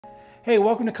Hey,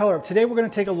 welcome to Color Up. Today we're going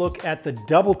to take a look at the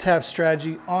double tap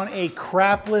strategy on a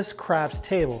crapless craps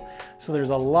table. So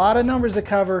there's a lot of numbers to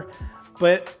cover,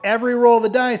 but every roll of the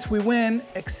dice we win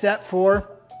except for,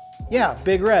 yeah,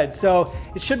 big red. So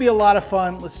it should be a lot of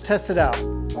fun. Let's test it out.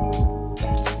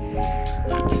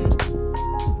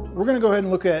 We're going to go ahead and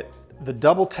look at the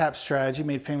double tap strategy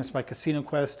made famous by Casino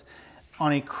Quest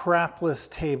on a crapless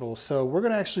table. So we're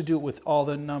going to actually do it with all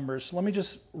the numbers. So let me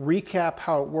just recap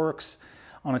how it works.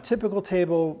 On a typical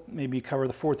table, maybe you cover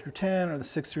the 4 through 10 or the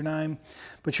 6 through 9,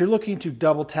 but you're looking to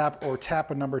double tap or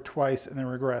tap a number twice and then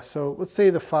regress. So let's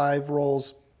say the 5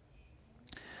 rolls.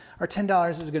 Our $10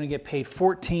 is going to get paid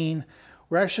 14.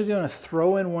 We're actually going to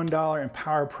throw in $1 and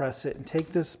power press it and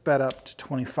take this bet up to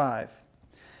 25.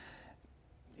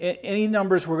 Any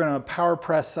numbers we're going to power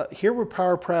press. Here we're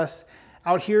power press.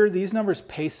 Out here, these numbers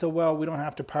pay so well, we don't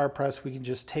have to power press. We can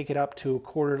just take it up to a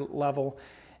quarter level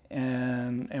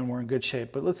and we're in good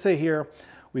shape. But let's say here,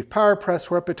 we've power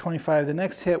pressed, we're up at 25. The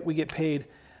next hit, we get paid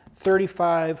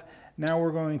 35. Now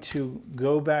we're going to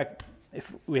go back.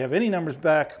 If we have any numbers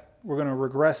back, we're going to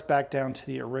regress back down to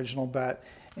the original bet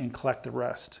and collect the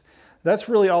rest. That's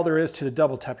really all there is to the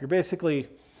double tap. You're basically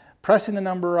pressing the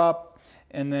number up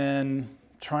and then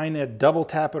trying to double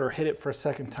tap it or hit it for a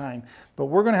second time. But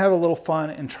we're going to have a little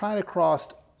fun and try to cross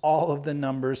all of the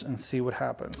numbers and see what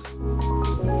happens.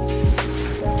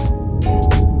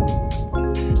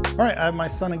 All right, I have my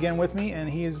son again with me, and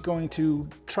he is going to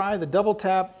try the double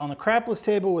tap on the crapless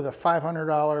table with a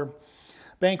 $500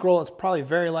 bankroll. It's probably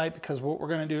very light because what we're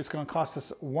going to do is going to cost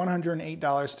us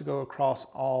 $108 to go across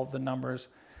all the numbers.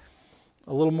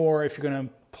 A little more if you're going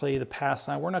to play the pass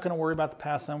line. We're not going to worry about the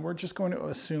pass line. We're just going to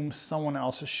assume someone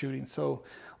else is shooting. So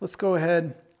let's go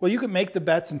ahead. Well, you can make the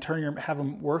bets and have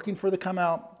them working for the come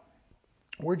out.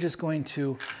 We're just going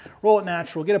to roll it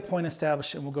natural, get a point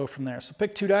established, and we'll go from there. So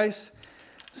pick 2 dice,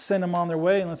 send them on their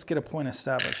way, and let's get a point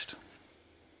established.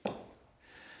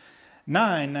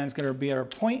 9 is going to be our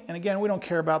point, and again, we don't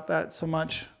care about that so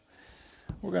much.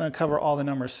 We're going to cover all the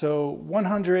numbers. So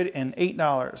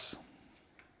 $108.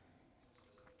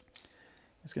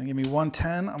 It's going to give me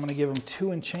 110. I'm going to give him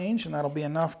 2 and change, and that'll be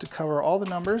enough to cover all the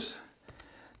numbers.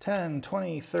 10,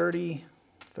 20, 30,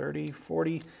 30,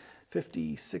 40,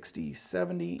 50, 60,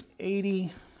 70,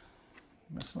 80,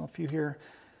 missing a few here,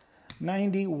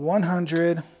 90,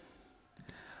 100,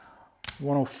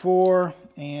 104,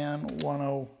 and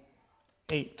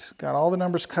 108. Got all the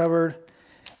numbers covered,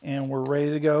 and we're ready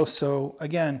to go. So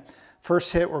again,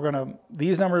 first hit,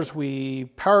 these numbers we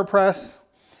power press.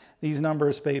 These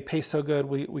numbers pay so good,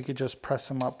 we could just press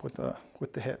them up with the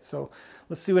hit. So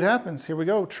let's see what happens. Here we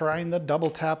go, trying the double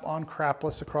tap on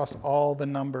crapless across all the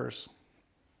numbers.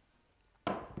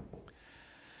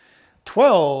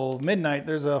 12, midnight,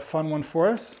 there's a fun one for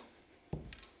us.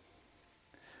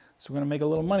 So we're going to make a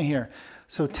little money here.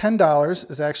 So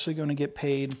 $10 is actually going to get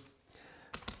paid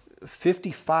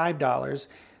 $55.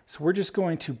 So we're just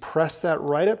going to press that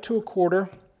right up to a quarter.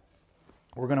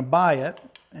 We're going to buy it.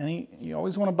 And you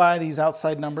always want to buy these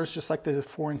outside numbers, just like the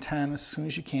 4 and 10, as soon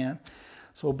as you can.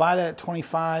 So we'll buy that at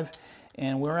 25,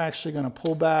 and we're actually going to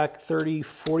pull back $30,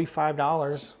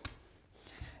 $45.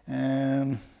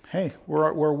 And hey,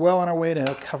 we're well on our way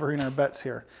to covering our bets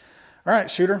here. All right,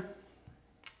 shooter.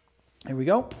 Here we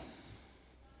go.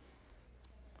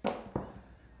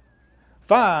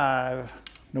 5,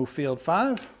 no field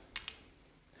 5. All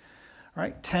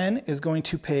right, 10 is going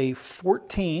to pay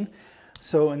 14.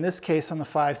 So in this case on the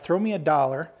 5, throw me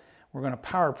 $1. We're going to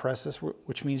power press this,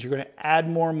 which means you're going to add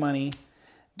more money.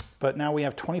 But now we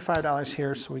have $25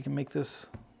 here, so we can make this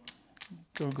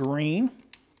go green.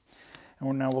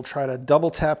 And now we'll try to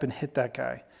double tap and hit that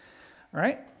guy. All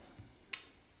right.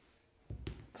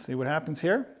 Let's see what happens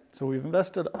here. So we've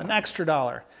invested an extra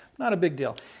 $1. Not a big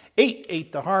deal.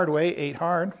 8 the hard way, 8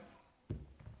 hard.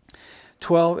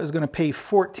 12 is going to pay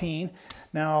 14.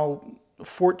 Now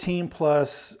 14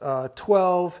 plus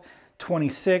 12,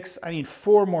 26. I need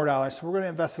 $4 more. So we're going to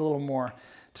invest a little more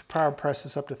to power press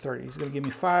this up to 30. He's going to give me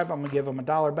 5. I'm going to give him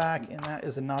 $1 back, and that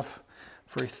is enough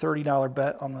for a $30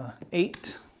 bet on the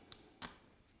 8.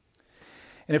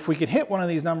 And if we can hit one of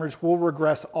these numbers, we'll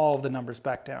regress all of the numbers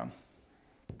back down.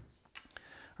 All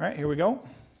right, here we go.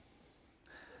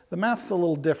 The math's a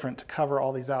little different to cover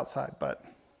all these outside, but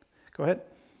go ahead.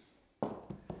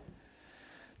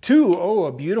 2, oh,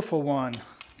 a beautiful one.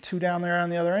 2 down there on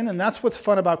the other end, and that's what's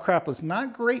fun about crapless.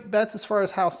 Not great bets as far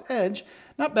as house edge.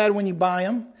 Not bad when you buy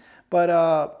them,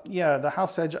 but yeah, the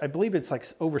house edge, I believe it's like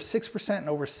over 6% and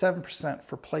over 7%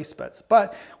 for place bets.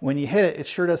 But when you hit it, it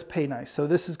sure does pay nice. So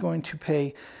this is going to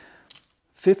pay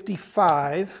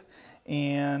 55,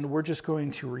 and we're just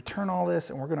going to return all this,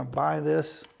 and we're going to buy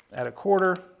this Add a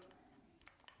quarter.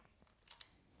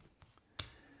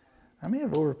 I may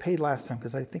have overpaid last time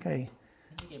because I think you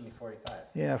gave me 45.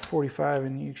 Yeah, 45,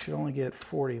 and you should only get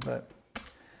 40, but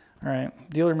all right.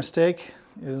 Dealer mistake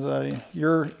is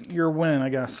you're winning, I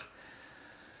guess.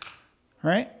 All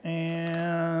right,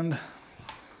 and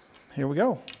here we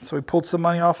go. So we pulled some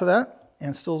money off of that,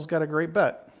 and still's got a great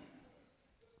bet.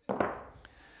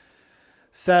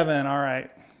 7, all right.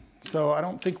 So I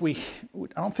don't think we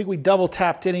double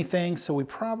tapped anything, so we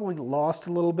probably lost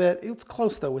a little bit. It was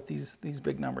close though with these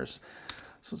big numbers.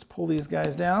 So let's pull these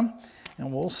guys down,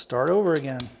 and we'll start over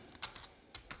again.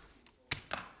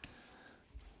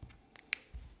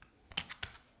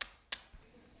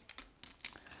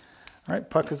 All right,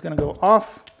 puck is going to go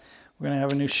off. We're going to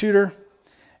have a new shooter,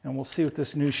 and we'll see what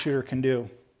this new shooter can do.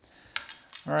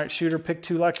 All right, shooter, pick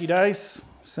 2 lucky dice.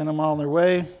 Send them all their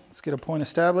way. Let's get a point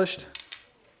established.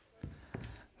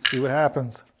 See what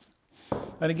happens.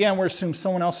 And again, we're assuming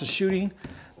someone else is shooting.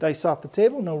 Dice off the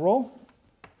table, no roll.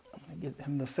 I'm going to get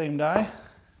him the same die.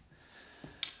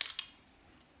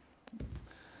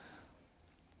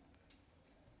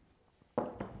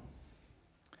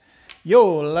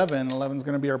 Yo, 11. 11's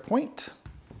going to be our point.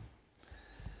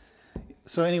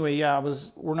 So anyway, yeah,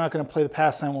 we're not going to play the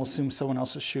pass sign. We'll assume someone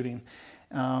else is shooting.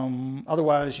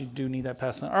 Otherwise, you do need that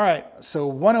pass sign. All right, so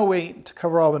 108 to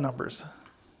cover all the numbers.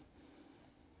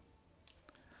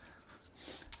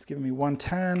 It's giving me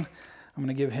 110. I'm going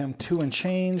to give him 2 and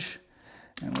change.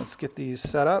 And let's get these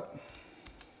set up.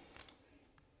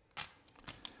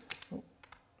 Oh.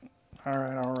 All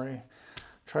right, already.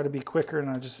 Try to be quicker, and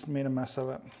I just made a mess of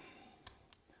it.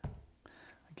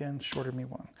 Again, shorted me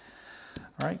 1.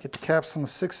 All right, get the caps on the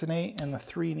 6 and 8 and the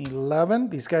 3 and 11.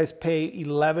 These guys pay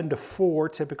 11 to 4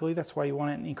 typically. That's why you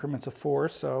want it in increments of 4.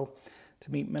 So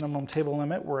to meet minimum table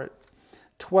limit, we're at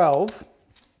 12.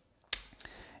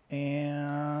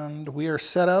 And we are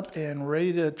set up and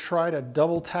ready to try to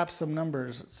double tap some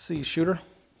numbers. Let's see, shooter.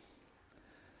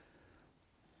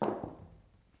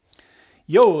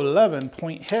 Yo, 11,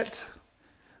 point hit.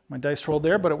 My dice rolled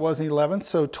there, but it wasn't 11.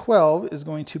 So 12 is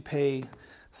going to pay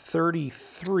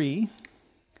 33.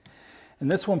 And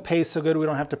this one pays so good we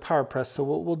don't have to power press. So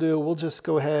what we'll do, we'll just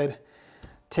go ahead,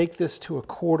 take this to a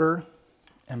quarter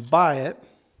and buy it.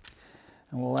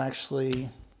 And we'll actually,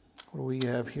 what do we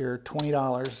have here?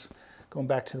 $20 going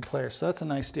back to the player. So that's a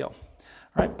nice deal.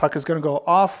 All right, puck is going to go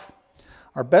off.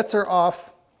 Our bets are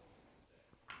off.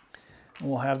 And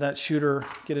we'll have that shooter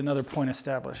get another point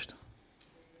established.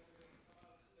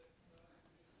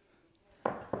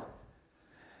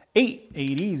 8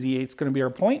 easy. 8's going to be our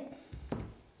point.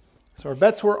 So our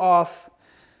bets were off.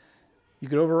 You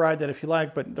could override that if you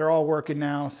like, but they're all working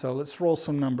now. So let's roll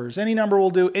some numbers. Any number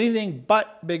will do, anything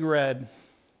but big red,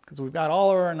 because we've got all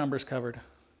of our numbers covered.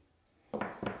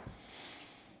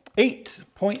 8,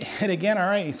 point hit again. All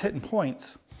right, he's hitting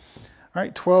points. All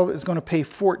right, 12 is going to pay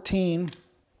 14.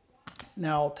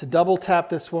 Now to double tap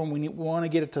this one, we want to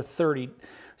get it to 30.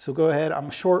 So go ahead, I'm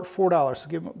short $4. So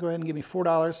go ahead and give me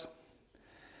 $4.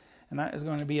 And that is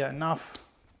going to be enough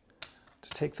to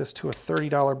take this to a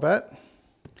 $30 bet.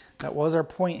 That was our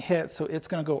point hit, so it's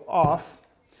going to go off.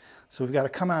 So we've got to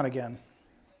come out again.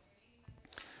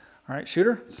 All right,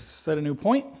 shooter, set a new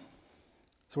point.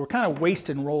 So we're kind of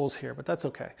wasting rolls here, but that's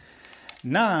okay.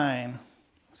 9,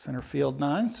 center field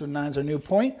 9. So 9's our new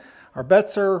point. Our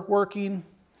bets are working,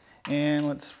 and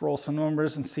let's roll some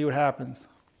numbers and see what happens.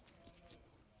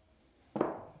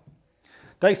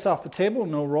 Dice off the table,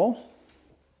 no roll.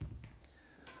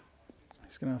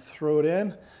 He's going to throw it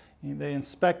in. They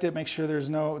inspect it, make sure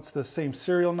it's the same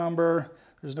serial number,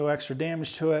 there's no extra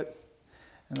damage to it,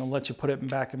 and they'll let you put it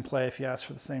back in play if you ask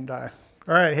for the same die.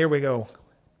 All right, here we go.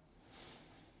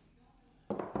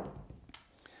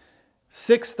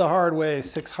 6 the hard way,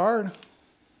 6 hard.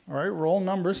 All right, roll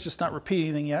numbers, just not repeat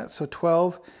anything yet. So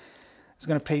 12 is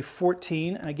going to pay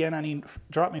 14. And again, I need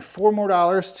drop me $4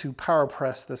 more to power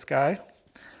press this guy.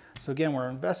 So again, we're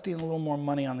investing a little more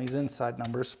money on these inside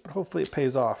numbers, but hopefully it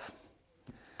pays off.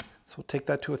 So we'll take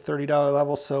that to a $30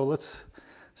 level. So let's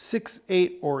 6,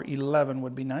 8, or 11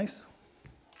 would be nice.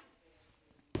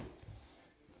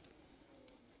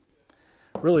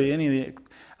 Really, any of the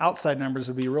outside numbers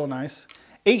would be real nice.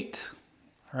 8.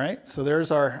 All right, so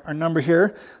there's our number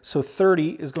here. So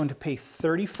 30 is going to pay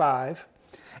 35.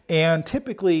 And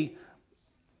typically,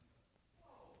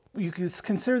 you can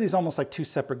consider these almost like 2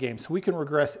 separate games. So we can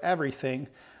regress everything,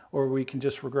 or we can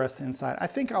just regress the inside. I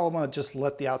think I'll want to just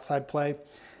let the outside play,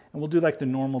 and we'll do like the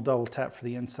normal double tap for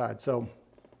the inside. So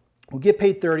we'll get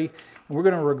paid 30, and we're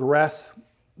going to regress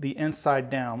the inside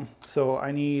down. So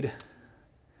I need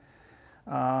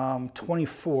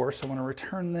 24, so I'm going to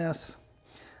return this.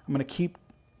 I'm going to keep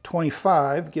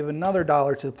 25, give another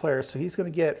 $1 to the player. So he's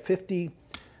going to get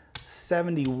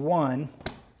 50.71,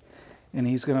 and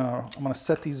I'm going to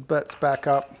set these bets back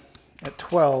up at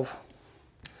 12.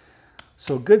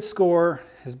 So good score.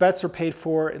 His bets are paid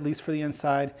for, at least for the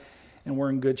inside, and we're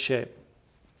in good shape.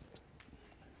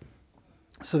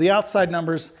 So the outside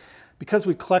numbers, because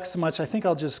we collect so much, I think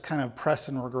I'll just kind of press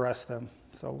and regress them.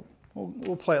 So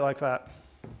we'll play it like that.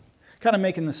 Kind of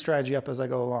making the strategy up as I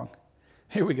go along.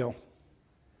 Here we go.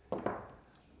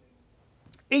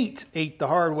 8 the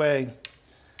hard way.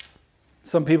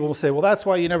 Some people will say, well, that's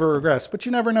why you never regress, but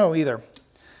you never know either.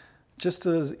 Just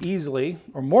as easily,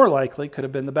 or more likely, could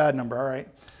have been the bad number. All right,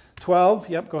 12,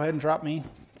 yep, go ahead and drop me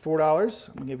 $4.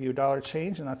 I'm gonna give you $1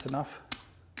 change, and that's enough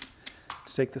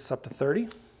to take this up to 30.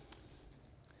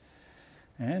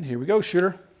 And here we go,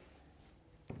 shooter.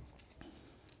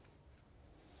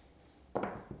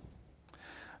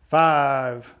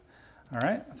 5. All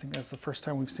right, I think that's the first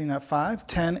time we've seen that 5.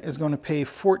 10 is going to pay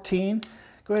 14.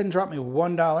 Go ahead and drop me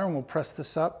 $1 and we'll press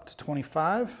this up to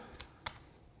 25. A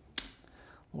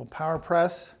little power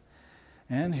press,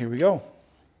 and here we go.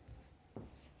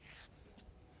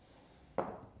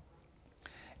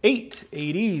 8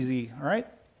 easy. All right,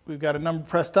 we've got a number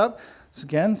pressed up. So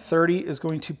again, 30 is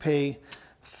going to pay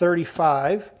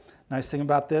 35. Nice thing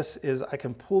about this is I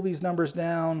can pull these numbers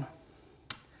down,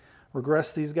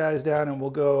 regress these guys down, and we'll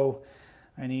go,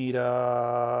 I need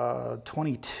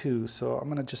 22. So I'm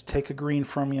gonna just take a green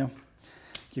from you,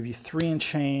 give you 3 and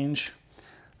change.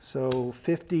 So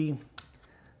 50,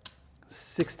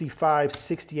 65,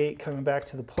 68 coming back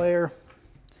to the player.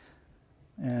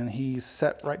 And he's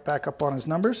set right back up on his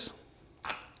numbers.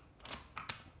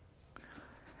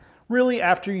 Really,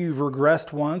 after you've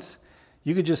regressed once,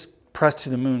 you could just press to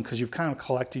the moon because you've kind of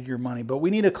collected your money. But we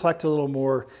need to collect a little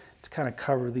more to kind of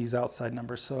cover these outside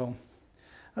numbers. So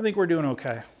I think we're doing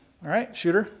okay. All right,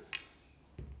 shooter.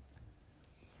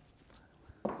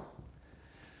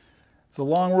 It's a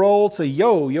long roll. It's a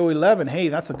yo 11. Hey,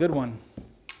 that's a good one.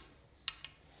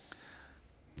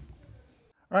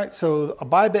 All right, so a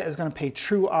buy bet is going to pay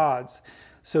true odds.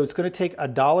 So it's going to take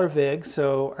 $1 vig.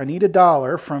 So I need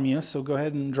 $1 from you. So go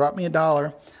ahead and drop me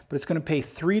 $1. But it's going to pay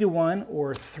 3 to 1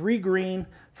 or 3 green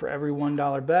for every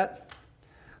 $1 bet.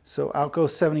 So out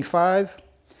goes 75.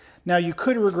 Now you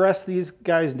could regress these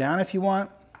guys down if you want.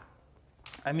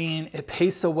 I mean, it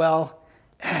pays so well.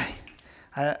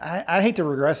 I hate to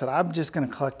regress it. I'm just going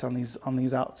to collect on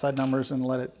these outside numbers and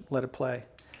let it play.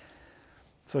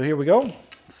 So here we go.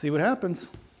 Let's see what happens.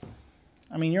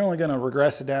 I mean, you're only going to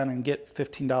regress it down and get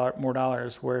 $15 more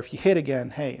dollars, where if you hit again,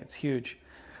 hey, it's huge.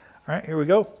 All right, here we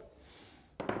go.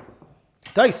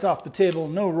 Dice off the table,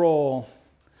 no roll.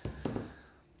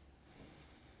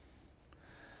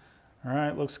 All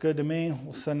right, looks good to me.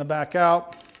 We'll send it back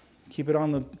out. Keep it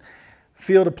on the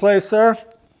field of play, sir.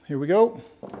 Here we go.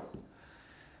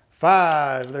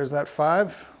 5, there's that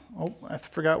 5. Oh, I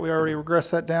forgot we already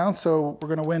regressed that down, so we're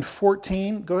gonna win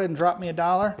 14. Go ahead and drop me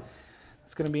 $1.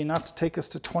 It's gonna be enough to take us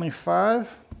to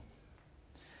 25.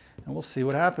 And we'll see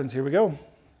what happens. Here we go.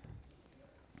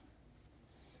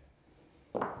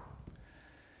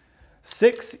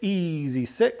 6, easy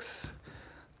 6.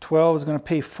 12 is gonna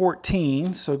pay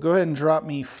 14, so go ahead and drop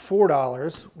me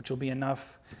 $4, which will be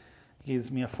enough.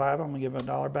 Gives me a 5, I'm gonna give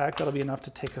 $1 back. That'll be enough to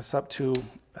take us up to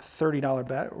a $30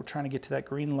 bet. We're trying to get to that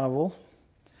green level.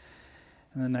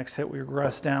 And the next hit, we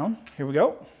regress down. Here we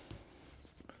go.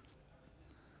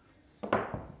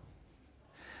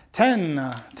 10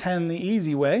 the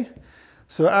easy way.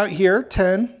 So out here,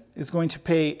 10 is going to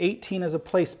pay 18 as a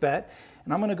place bet.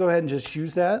 And I'm going to go ahead and just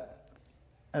use that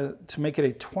to make it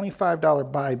a $25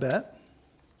 buy bet.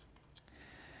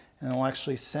 And we'll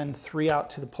actually send 3 out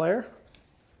to the player.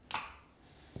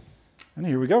 And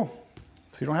here we go.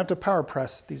 So you don't have to power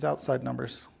press these outside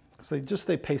numbers because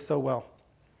they pay so well.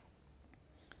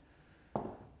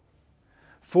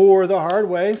 For the hard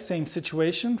way, same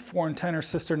situation. 4 and 10 are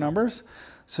sister numbers.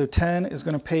 So 10 is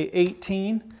going to pay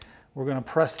 18. We're going to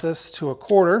press this to a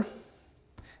quarter.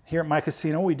 Here at my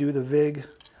casino, we do the vig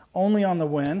only on the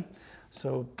win.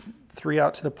 So 3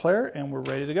 out to the player, and we're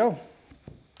ready to go.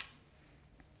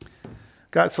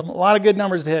 Got a lot of good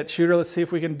numbers to hit. Shooter, let's see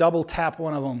if we can double tap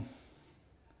one of them.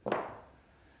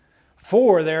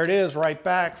 4, there it is, right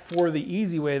back for the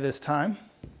easy way this time.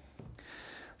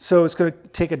 So it's going to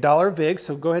take $1 vig,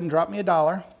 so go ahead and drop me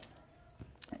 $1.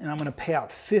 And I'm going to pay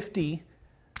out 50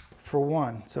 for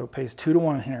 1. So it pays 2 to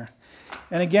 1 here.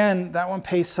 And again, that one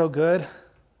pays so good.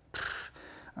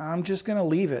 I'm just going to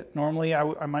leave it. Normally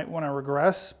I might want to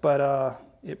regress, but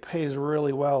it pays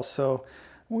really well. So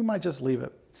we might just leave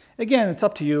it. Again, it's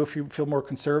up to you if you feel more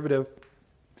conservative.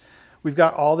 we've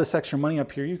got all this extra money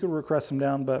up here. You could regress them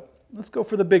down, but let's go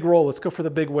for the big roll. Let's go for the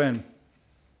big win.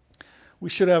 We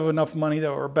should have enough money that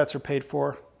our bets are paid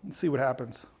for. Let's see what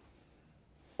happens.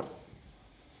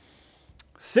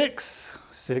 6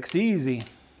 easy.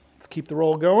 Let's keep the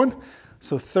roll going.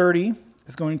 So 30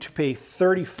 is going to pay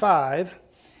 35.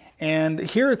 And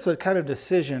here it's a kind of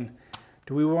decision.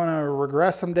 Do we want to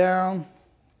regress them down?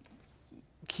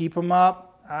 Keep them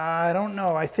up? I don't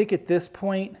know. I think at this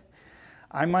point,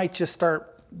 I might just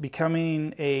start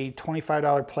becoming a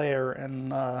 $25 player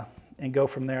and go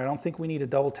from there. I don't think we need a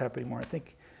double tap anymore. I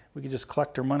think we could just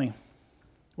collect our money.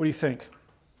 What do you think?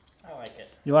 I like it.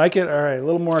 You like it? All right, a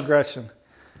little more aggression.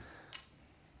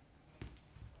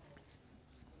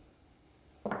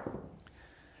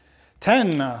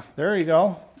 10, there you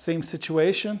go. Same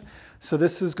situation. So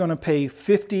this is going to pay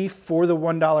 50 for the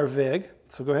 $1 VIG.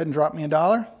 So go ahead and drop me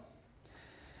 $1. And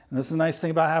this is the nice thing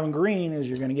about having green is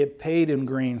you're going to get paid in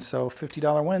green. So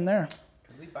 $50 win there.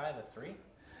 Could we buy the 3?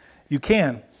 You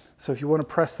can. So if you want to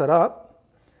press that up,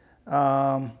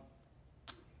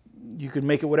 you can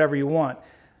make it whatever you want.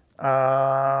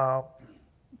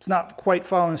 It's not quite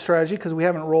following the strategy because we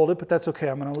haven't rolled it, but that's okay.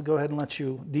 I'm going to go ahead and let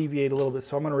you deviate a little bit.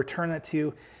 So I'm going to return that to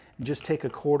you and just take a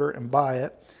quarter and buy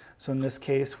it. So in this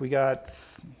case, we got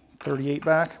 38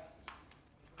 back.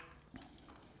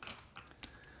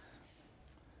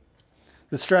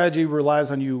 The strategy relies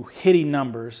on you hitting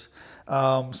numbers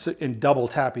and double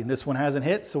tapping. This one hasn't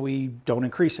hit, so we don't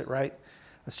increase it, right?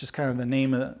 That's just kind of the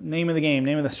name of the game,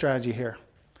 name of the strategy here.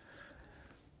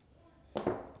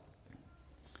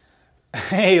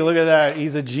 Hey, look at that.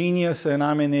 He's a genius and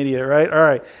I'm an idiot, right? All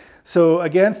right. So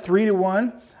again, 3 to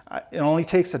 1. It only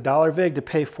takes $1 VIG to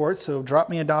pay for it, so drop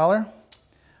me $1.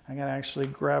 I gotta actually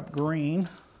grab green,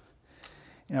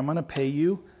 and I'm gonna pay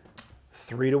you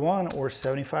 3 to 1 or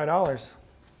 $75.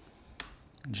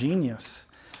 Genius.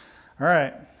 All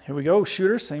right, here we go,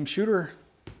 shooter, same shooter.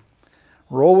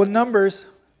 Roll with numbers.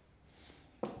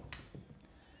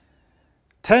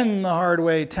 10 the hard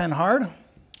way, 10 hard.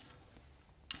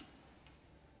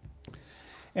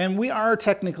 And we are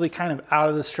technically kind of out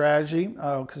of the strategy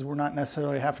because we're not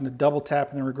necessarily having to double tap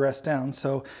and then regress down.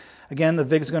 So again, the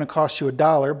VIG is going to cost you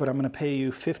 $1, but I'm going to pay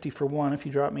you 50 for 1 if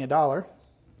you drop me $1.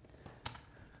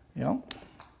 Yep.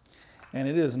 And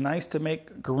it is nice to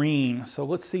make green. So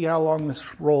let's see how long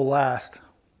this roll lasts.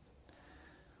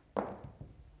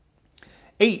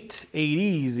 8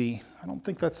 easy. I don't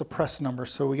think that's a press number.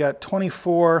 So we got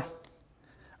 24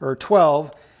 or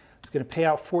 12. It's going to pay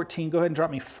out 14. Go ahead and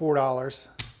drop me $4.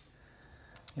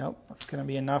 Yep, that's going to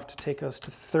be enough to take us to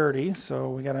 30. So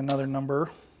we got another number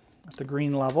at the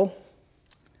green level.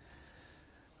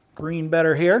 Green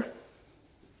better here.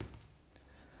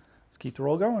 Let's keep the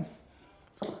roll going.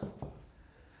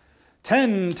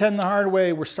 10 the hard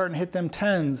way. We're starting to hit them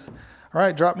 10s. All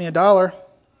right, drop me $1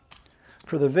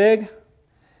 for the VIG.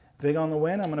 VIG on the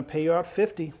win. I'm going to pay you out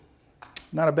 50.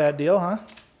 Not a bad deal, huh?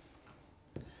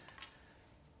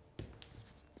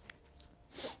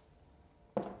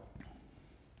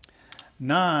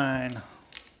 9.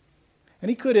 And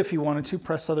he could, if he wanted to,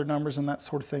 press other numbers and that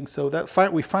sort of thing. So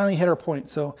that we finally hit our point.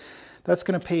 So that's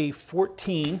going to pay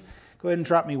 14. Go ahead and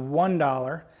drop me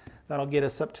 $1. That'll get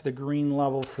us up to the green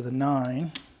level for the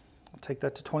 9. I'll take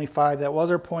that to 25. That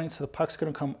was our point. So the puck's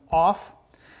going to come off.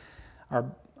 Our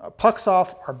puck's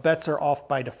off. Our bets are off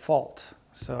by default.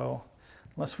 So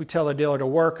unless we tell the dealer to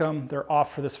work them, they're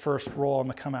off for this first roll on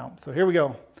the come out. So here we go.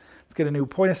 Let's get a new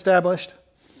point established.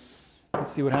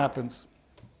 Let's see what happens.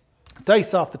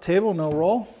 Dice off the table, no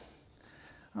roll.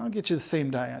 I'll get you the same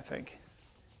die, I think.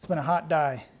 It's been a hot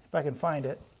die, if I can find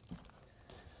it.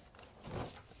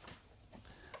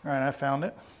 All right, I found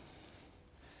it.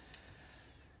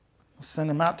 I'll send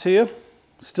them out to you.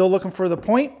 Still looking for the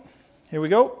point. Here we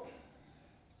go.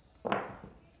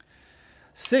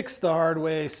 6 the hard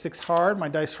way, 6 hard. My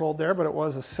dice rolled there, but it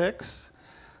was a 6.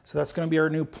 So that's going to be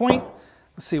our new point.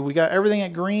 Let's see, we got everything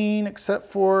at green except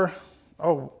for,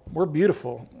 oh, we're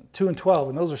beautiful. 2 and 12,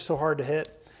 and those are so hard to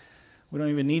hit. We don't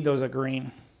even need those at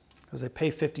green because they pay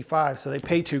 55, so they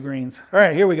pay 2 greens. All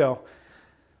right, here we go.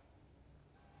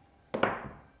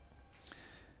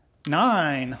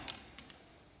 9. All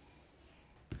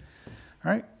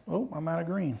right, oh, I'm out of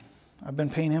green. I've been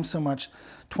paying him so much.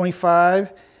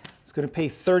 25, it's going to pay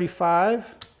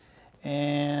 35.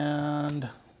 And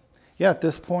yeah, at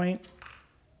this point,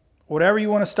 whatever you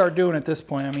want to start doing at this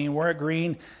point. I mean, we're at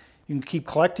green. You can keep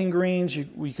collecting greens.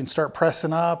 You can start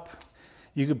pressing up.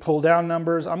 You could pull down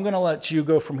numbers. I'm going to let you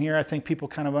go from here. I think people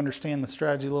kind of understand the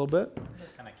strategy a little bit.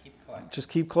 Just kind of keep collecting. Just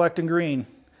keep collecting green.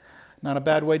 Not a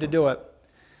bad way to do it.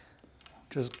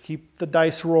 Just keep the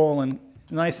dice rolling.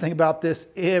 The nice thing about this,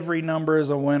 every number is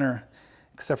a winner,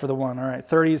 except for the one. All right,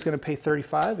 30 is going to pay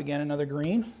 35. Again, another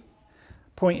green.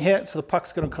 Point hit, so the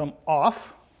puck's going to come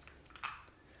off.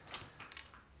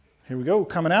 Here we go,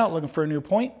 coming out, looking for a new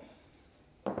point.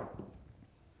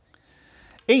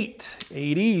 8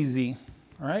 easy.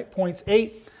 All right, points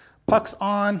 8. Puck's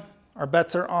on, our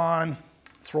bets are on.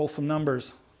 Let's roll some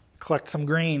numbers, collect some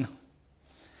green.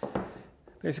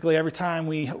 Basically, every time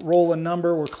we roll a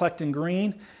number, we're collecting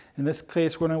green. In this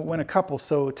case, we're going to win a couple.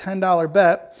 So a $10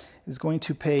 bet is going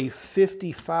to pay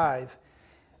 55.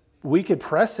 We could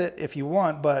press it if you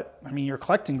want, but I mean, you're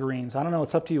collecting greens. I don't know,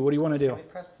 it's up to you. What do you want to do? Can we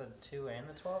press the 2 and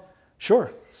the 12?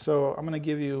 Sure. So I'm going to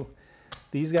give you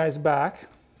these guys back.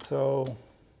 So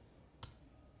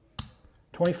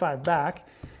 25 back.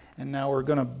 And now we're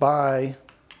going to buy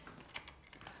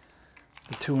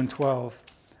the 2 and 12.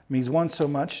 I mean, he's won so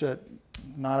much that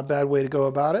not a bad way to go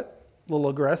about it. A little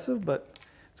aggressive, but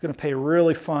it's going to pay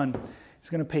really fun. He's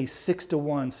going to pay 6 to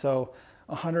 1, so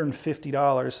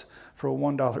 $150 for a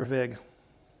 $1 vig.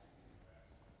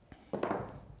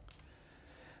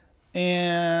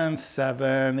 And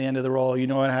 7, the end of the roll. You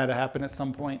know it had to happen at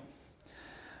some point.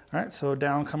 All right, so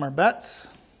down come our bets.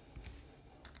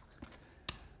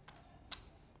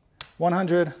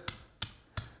 100,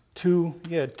 2,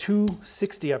 yeah,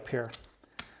 260 up here.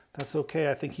 That's okay,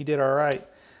 I think he did all right.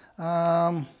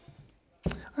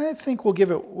 I think we'll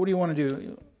give it, what do you want to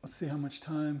do? Let's see how much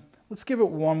time. Let's give it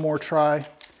one more try.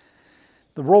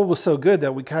 The roll was so good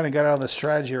that we kind of got out of the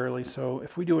strategy early. So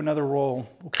if we do another roll,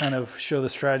 we'll kind of show the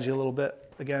strategy a little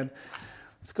bit again.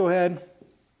 Let's go ahead,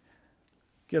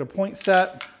 get a point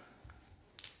set,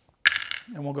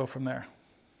 and we'll go from there.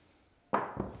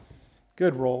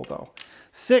 Good roll though.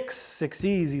 6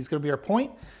 easy is going to be our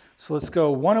point. So let's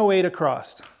go 108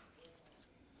 across.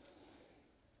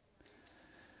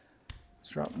 Let's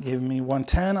drop, give me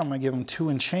 110. I'm going to give him 2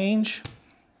 and change.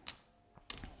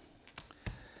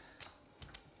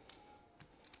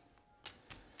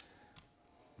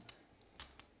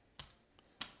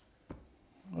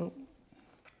 Oh,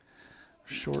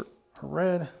 short or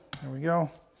red. There we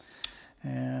go.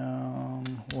 And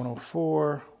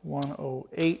 104,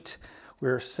 108.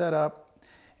 We're set up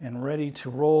and ready to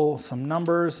roll some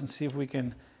numbers and see if we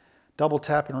can double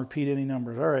tap and repeat any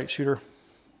numbers. All right, shooter.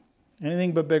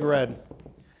 Anything but big red.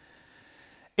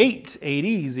 8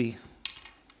 easy.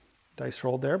 Dice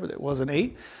rolled there, but it was an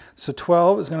 8. So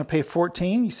 12 is going to pay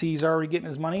 14. You see he's already getting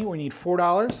his money. We need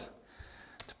 $4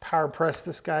 to power press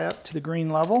this guy up to the green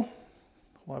level.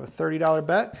 We'll have a $30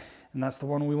 bet, and that's the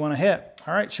one we want to hit.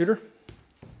 All right, shooter.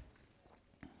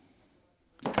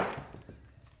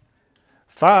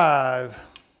 5.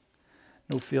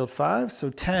 No field 5. So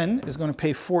 10 is going to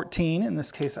pay 14. In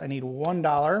this case, I need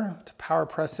 $1 to power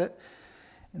press it.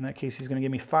 In that case, he's going to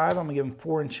give me 5. I'm going to give him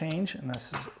 4 and change, and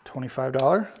this is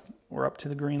 $25. We're up to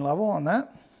the green level on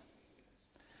that.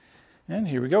 And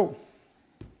here we go.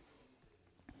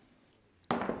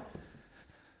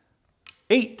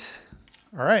 8.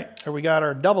 All right, there we got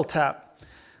our double tap.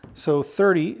 So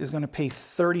 30 is going to pay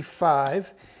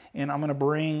 35, and I'm going to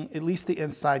bring at least the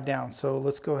inside down. So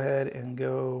let's go ahead and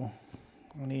go.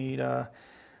 We need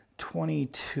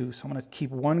 22. So I'm going to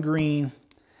keep 1 green,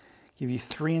 give you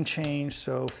 3 and change.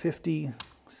 So 50,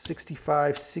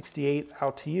 65, 68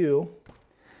 out to you.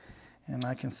 And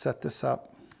I can set this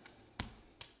up.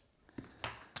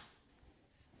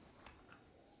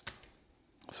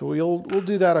 So we'll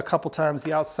do that a couple times.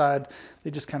 The outside,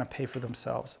 they just kind of pay for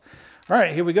themselves. All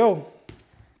right, here we go.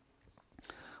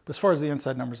 But as far as the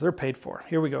inside numbers, they're paid for.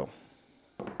 Here we go.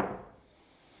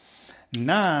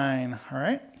 9, all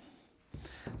right.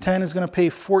 10 is going to pay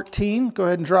 14. Go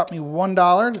ahead and drop me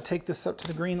 $1 to take this up to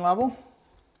the green level.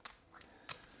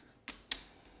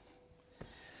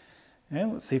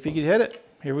 And let's see if you can hit it.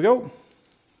 Here we go.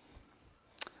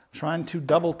 Trying to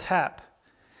double tap.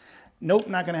 Nope,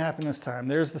 not going to happen this time.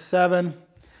 There's the 7.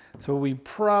 So we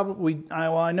probably,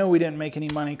 well, I know we didn't make any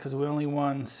money because we only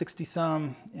won 60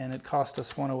 some and it cost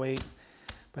us 108.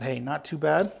 But hey, not too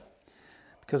bad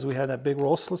because we had that big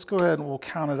roll. So let's go ahead and we'll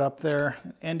count it up there,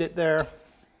 end it there,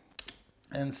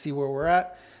 and see where we're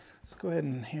at. Let's go ahead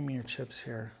and hand me your chips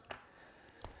here.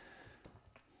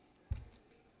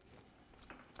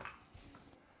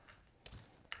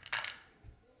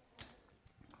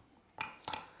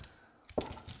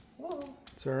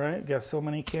 It's all right. Got so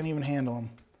many, can't even handle them.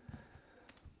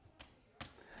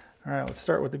 All right, let's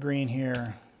start with the green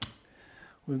here.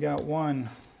 We've got 1.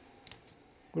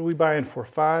 What are we buying for?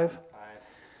 5?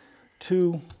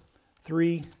 2,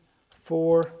 3,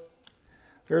 4.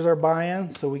 There's our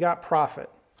buy-in, so we got profit.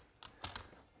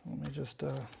 Let me just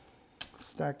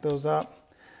stack those up.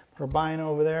 for buying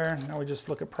over there. Now we just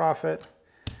look at profit.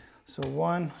 So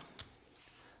 1,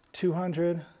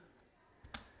 200,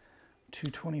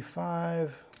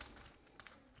 225,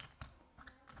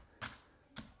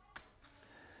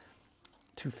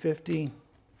 250,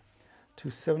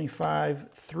 275,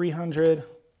 300,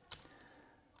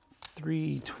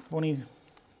 320,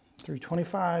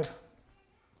 325,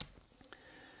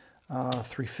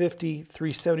 350,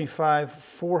 375,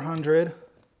 400,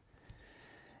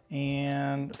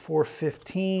 and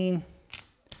 415,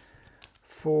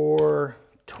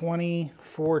 420,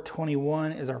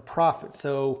 421 is our profit.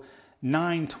 So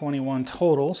 921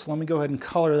 total. So let me go ahead and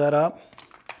color that up.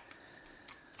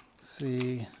 Let's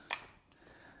see.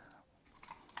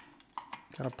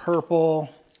 Got a purple.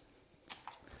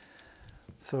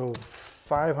 So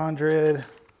 500,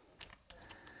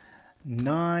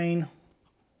 9,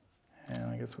 and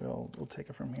I guess we'll take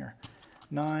it from here.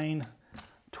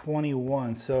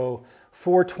 921. So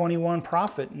 421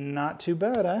 profit. Not too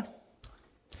bad, eh?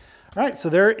 All right, so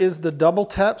there is the double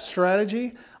tap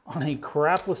strategy on a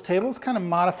crapless table. It's kind of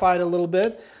modified a little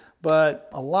bit, but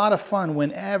a lot of fun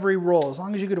when every roll, as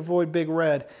long as you could avoid big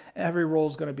red, every roll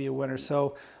is going to be a winner.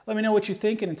 So let me know what you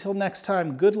think, and until next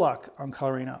time, good luck on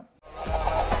coloring up.